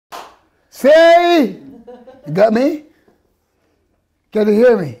Say! You got me? Can you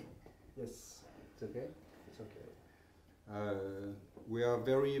hear me? Yes, it's okay. It's okay. We are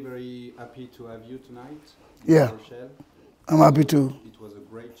very, very happy to have you tonight in La Rochelle. I'm happy too. It was a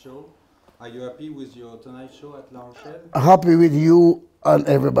great show. Are you happy with your tonight show at La Rochelle? Happy with you and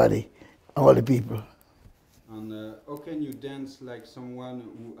everybody, all the people. And how can you dance like someone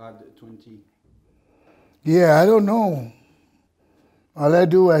who had 20? Yeah, I don't know. All I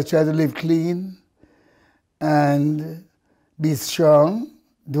do is try to live clean and be strong,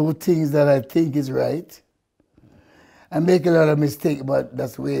 do things that I think is right. I make a lot of mistakes, but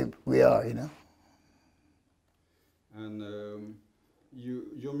that's the way we are, you know. And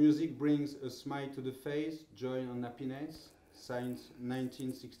your music brings a smile to the face, joy and happiness, since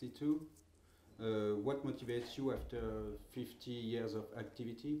 1962. What motivates you after 50 years of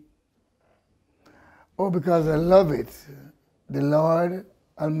activity? Oh, because I love it. The Lord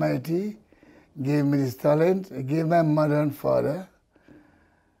Almighty gave me this talent. He gave my mother and father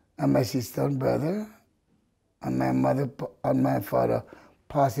and my sister and brother, and my mother and my father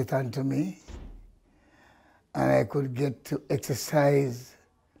passed it on to me. And I could get to exercise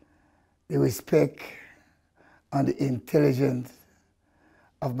the respect and the intelligence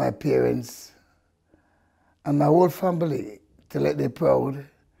of my parents and my whole family, to let them proud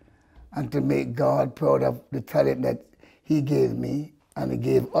and to make God proud of the talent that He gave me and He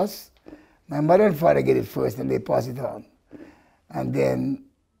gave us. My mother and father get it first and they pass it on. And then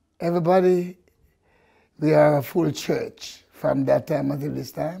everybody, we are a full church from that time until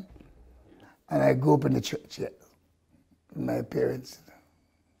this time. And I grew up in the church, yeah, with my parents.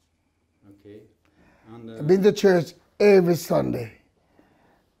 Okay. And, I've been to church every Sunday.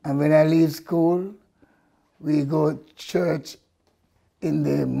 And when I leave school, we go to church in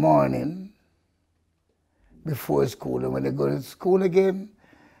the morning before school. And when they go to school again,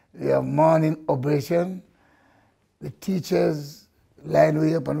 we have morning oblation. The teachers line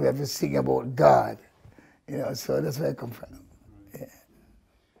way up and we have to sing about God. You know, so that's where I come from. Yeah.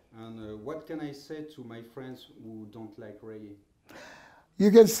 And what can I say to my friends who don't like reggae? You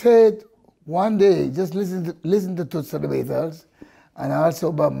can say it one day, just listen to Toots the Maytals, and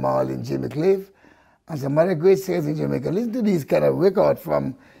also Bob Marley and Jimmy Cliff, and some other great singers in Jamaica. Listen to these kind of records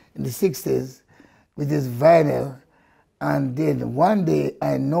from in the 60s with this vinyl, and then one day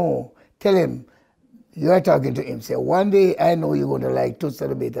I know, tell him, you're talking to him, say, one day I know you're going to like Toots the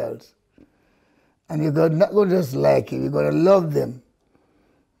Maytals. And you're not going to just like him, you're going to love them.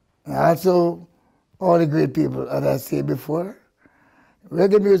 And also, all the great people, as I said before,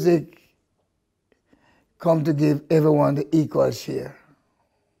 reggae music come to give everyone the equal share.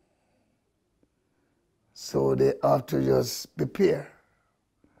 So they have to just prepare.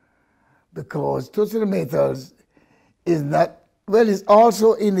 Because Toots the Maytals is not, well, it's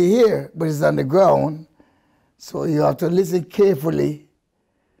also in the air, but it's on the ground. So you have to listen carefully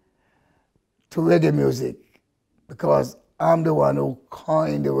to reggae music, because I'm the one who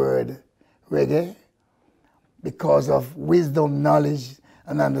coined the word reggae because of wisdom, knowledge,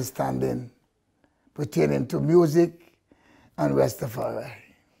 and understanding pertaining to music and Rastafari.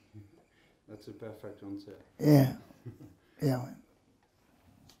 That's a perfect answer. Yeah, yeah.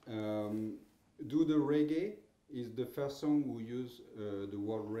 Do the reggae is the first song who use the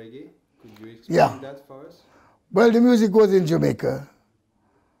word reggae. Could you explain that for us? Well, the music was in Jamaica,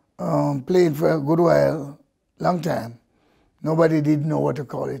 playing for a good while, long time. Nobody did know what to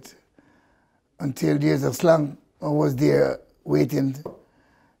call it until there's a slang was there waiting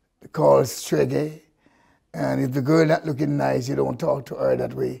to call reggae. And if the girl not looking nice, you don't talk to her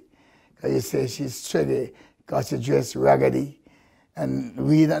that way. Because you say she's reggae because she dressed raggedy. And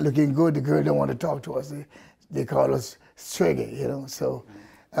we not looking good, the girl don't want to talk to us. They call us reggae, you know. So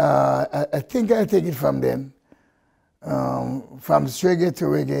I think I take it from them, from reggae to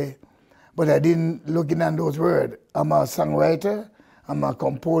reggae. But I didn't look in on those words. I'm a songwriter, I'm a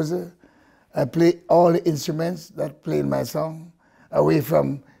composer. I play all the instruments that play in my song, away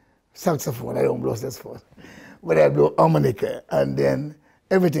from saxophone. I don't blow saxophone, but I blow harmonica and then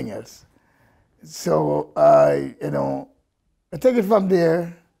everything else. So I take it from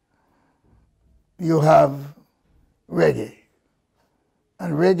there. You have reggae,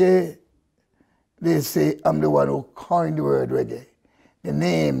 and reggae, they say I'm the one who coined the word reggae. The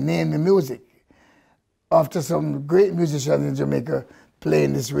name the music. After some great musicians in Jamaica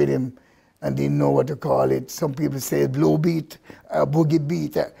playing this rhythm and didn't know what to call it. Some people say blue beat, boogie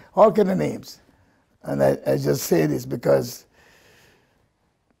beat, all kind of names. And I just say this because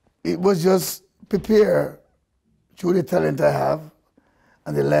it was just prepare through the talent I have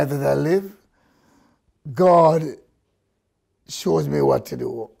and the life that I live. God shows me what to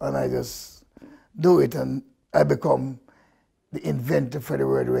do, and I just do it, and I become the inventor for the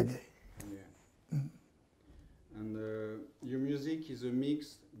word reggae. Yeah. And your music is a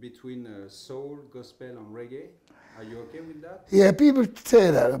mix between soul, gospel, and reggae. Are you okay with that? Yeah, people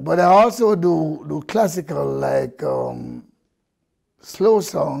say that, but I also do classical, like slow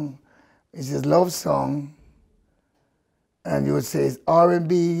song, which is love song, and you would say it's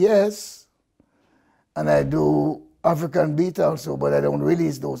R&B, yes, and I do African beat also, but I don't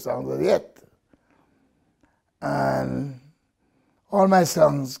release those songs yet. And all my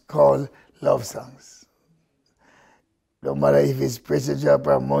songs called love songs. No matter if it's Pressure Drop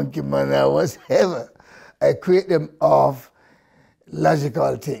or Monkey Man or whatever, I create them off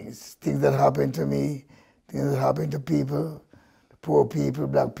logical things that happen to me, things that happen to people, poor people,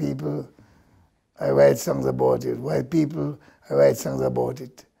 black people. I write songs about it. White people, I write songs about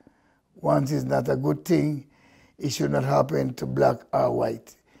it. Once is not a good thing, it should not happen to black or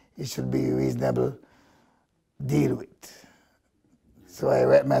white. It should be reasonable deal with. So I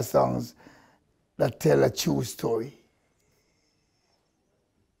write my songs that tell a true story.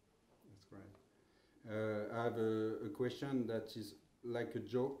 That's great. I have a question that is like a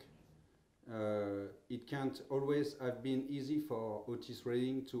joke. It can't always have been easy for Otis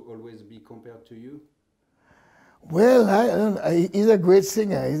Redding to always be compared to you. Well, he's a great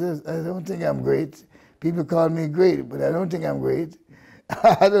singer. I don't think I'm great. People call me great, but I don't think I'm great.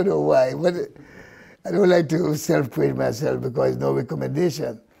 I don't know why, but I don't like to self-praise myself because it's no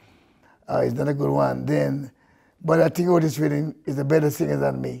recommendation. It's not a good one. But I think Otis Redding is a better singer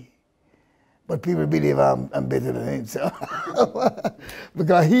than me. But people believe I'm better than him. So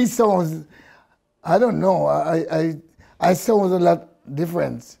because he sounds, I don't know, I sound a lot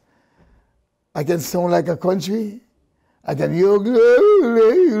different. I can sound like a country. I can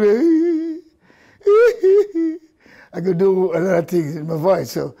I could do a lot of things in my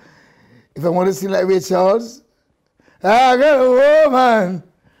voice. So if I want to sing like Ray Charles, I got a woman.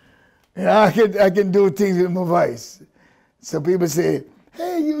 Yeah, I can do things with my voice. So people say,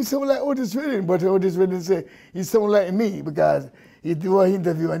 hey, you sound like Otis Redding, but Otis Redding say, you sound like me because he do an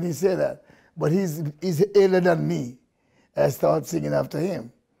interview and he said that. But he's older than me. I started singing after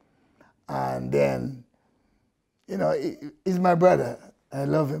him. And then, you know, he's my brother. I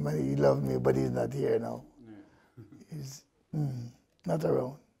love him and he loves me, but he's not here now. Yeah. He's not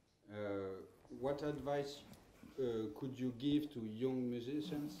around. What advice could you give to young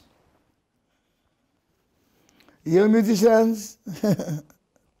musicians? Young musicians,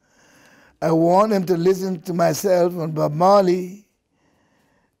 I want them to listen to myself and Bob Marley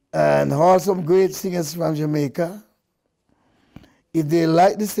and all some great singers from Jamaica. If they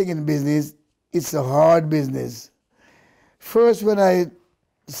like the singing business, it's a hard business. First, when I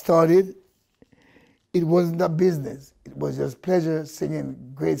started, it wasn't a business. It was just pleasure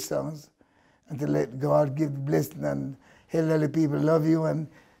singing great songs and to let God give the blessing and elderly people love you and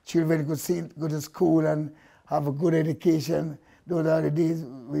children could sing, go to school and have a good education. Those are the days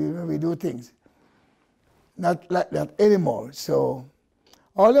we do things. Not like that anymore. So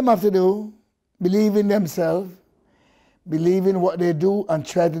all them have to do, believe in themselves, believe in what they do and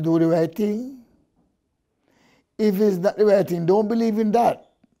try to do the right thing. If it's not the right thing, don't believe in that.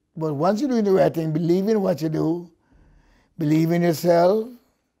 But once you're doing the right thing, believe in what you do, believe in yourself,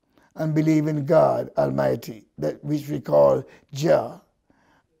 and believe in God Almighty, that which we call Jah,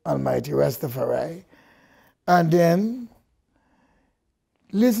 Almighty Rastafari. And then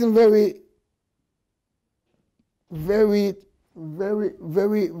listen very, very, very,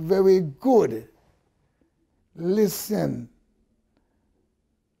 very, very good. Listen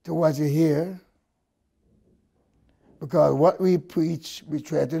to what you hear, because what we preach, we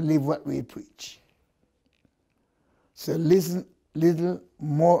try to live what we preach. So listen a little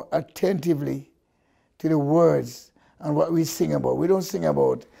more attentively to the words and what we sing about. We don't sing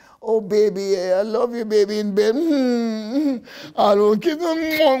about, oh baby, I love you baby in bed. I don't kiss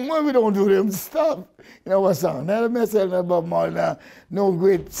them. We don't do them stuff. You know what song? Not myself, not Bob Marley, no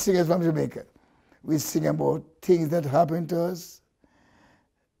great singers from Jamaica. We sing about things that happen to us,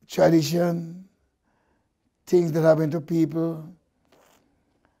 tradition, things that happen to people,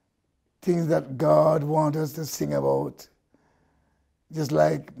 things that God wants us to sing about. Just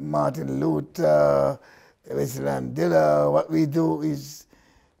like Martin Luther, Wesley Mandela, what we do is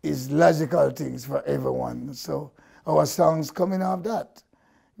logical things for everyone. So our songs coming off that.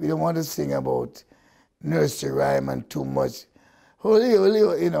 We don't want to sing about nursery rhyme and too much, holy,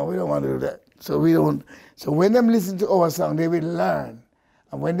 holy, you know, we don't want to do that. So we don't. So when them listen to our song, they will learn.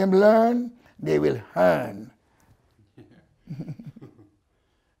 And when them learn, they will earn.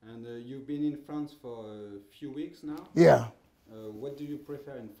 And you've been in France for a few weeks now? Yeah. What do you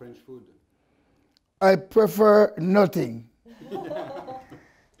prefer in French food? I prefer nothing.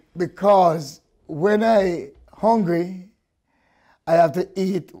 Because when I hungry, I have to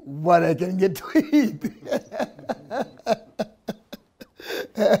eat what I can get to eat.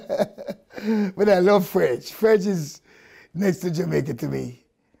 But I love French. French is next to Jamaica to me.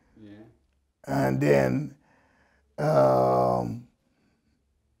 Yeah. And then I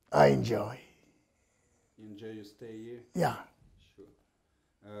enjoy. You enjoy your stay here? Yeah. Sure.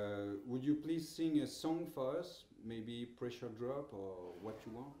 Would you please sing a song for us? Maybe Pressure Drop or what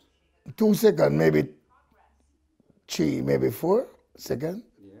you want? 2 seconds, maybe 3, maybe 4 seconds.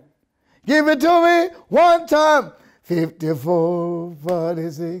 Yeah. Give it to me one time.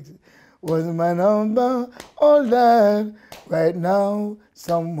 5446 was my number. All that right now,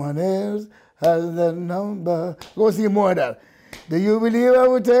 someone else has that number. Go see more of that. Do you believe I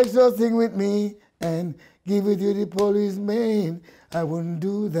would take something with me and give it to the policeman? I wouldn't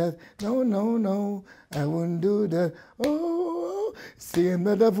do that. No, no, no. I wouldn't do that. Oh, seeing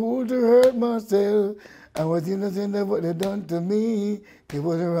that a fool to hurt myself. I was innocent of what they done to me. It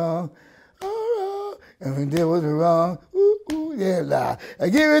was wrong. Oh, and when they was wrong, yeah, lie.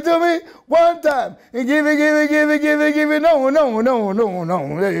 Give it to me one time. And give it, no, no, no, no,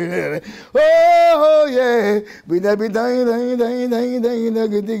 no. Oh, yeah.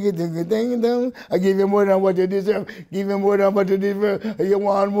 I give you more than what you deserve. Give you more than what you deserve. You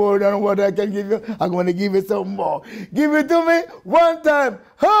want more than what I can give you. I'm going to give you some more. Give it to me one time.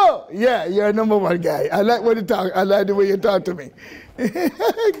 Oh, yeah, you're a number one guy. I like when you talk. I like the way you talk to me.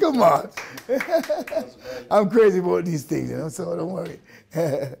 Come on. I'm crazy about these things, you know, so don't worry.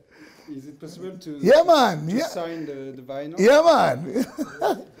 Is it possible to, yeah, man. to Yeah. sign the vinyl? Yeah, man.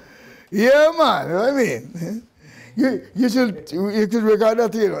 Yeah, man. You know what I mean? You should record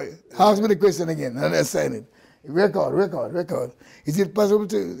that, you know. Ask me the question again and then sign it. Record. Is it possible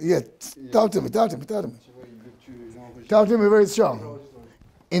to, yeah, talk to me. Talk to me very strong.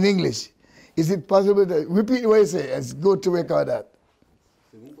 In English. Is it possible to, repeat what you say, it's good to record that.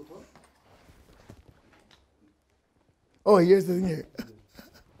 Oh, here's the thing here.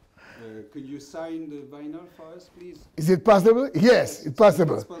 Could you sign the vinyl for us, please? Is it possible? Yes, it's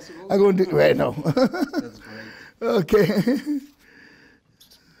possible. It's possible? I'm going to do it right now. That's great. Okay.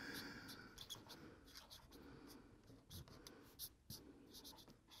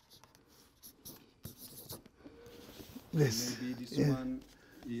 This. Maybe this one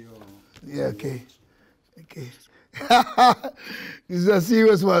here. Yeah, okay. This is a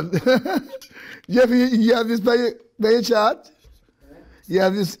serious one. You have this by your chart? You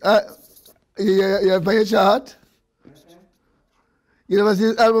have this you have by your chart? You never seen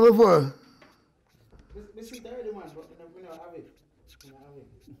this album before? This is the early one, but we don't have it.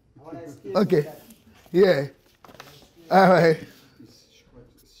 Okay. Yeah. All right.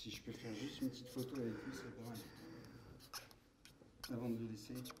 Si je peux faire juste une petite photo avec lui, c'est pas mal. Avant de le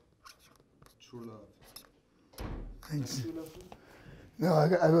laisser. True Love. Thanks. No,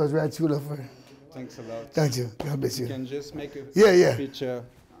 I was right true love for her. Thanks a lot. Thank you. God bless you. You can just make a Yeah. picture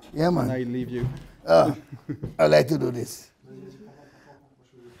Yeah, man. and I leave you. I like to do this.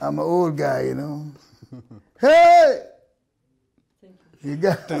 I'm an old guy, you know. Hey! You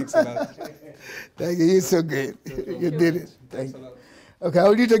got Thanks a lot. Thank you. You're so great. You did it. Thank you. Okay,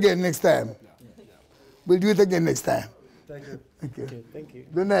 I'll do it again next time. We'll do it again next time. Thank you. Thank you. Okay, thank you.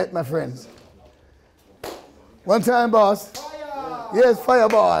 Good night, my friends. One time, boss. Fire! Yes,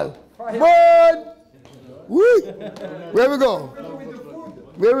 fireball. One! Woo! Where we go?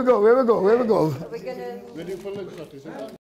 Where we go?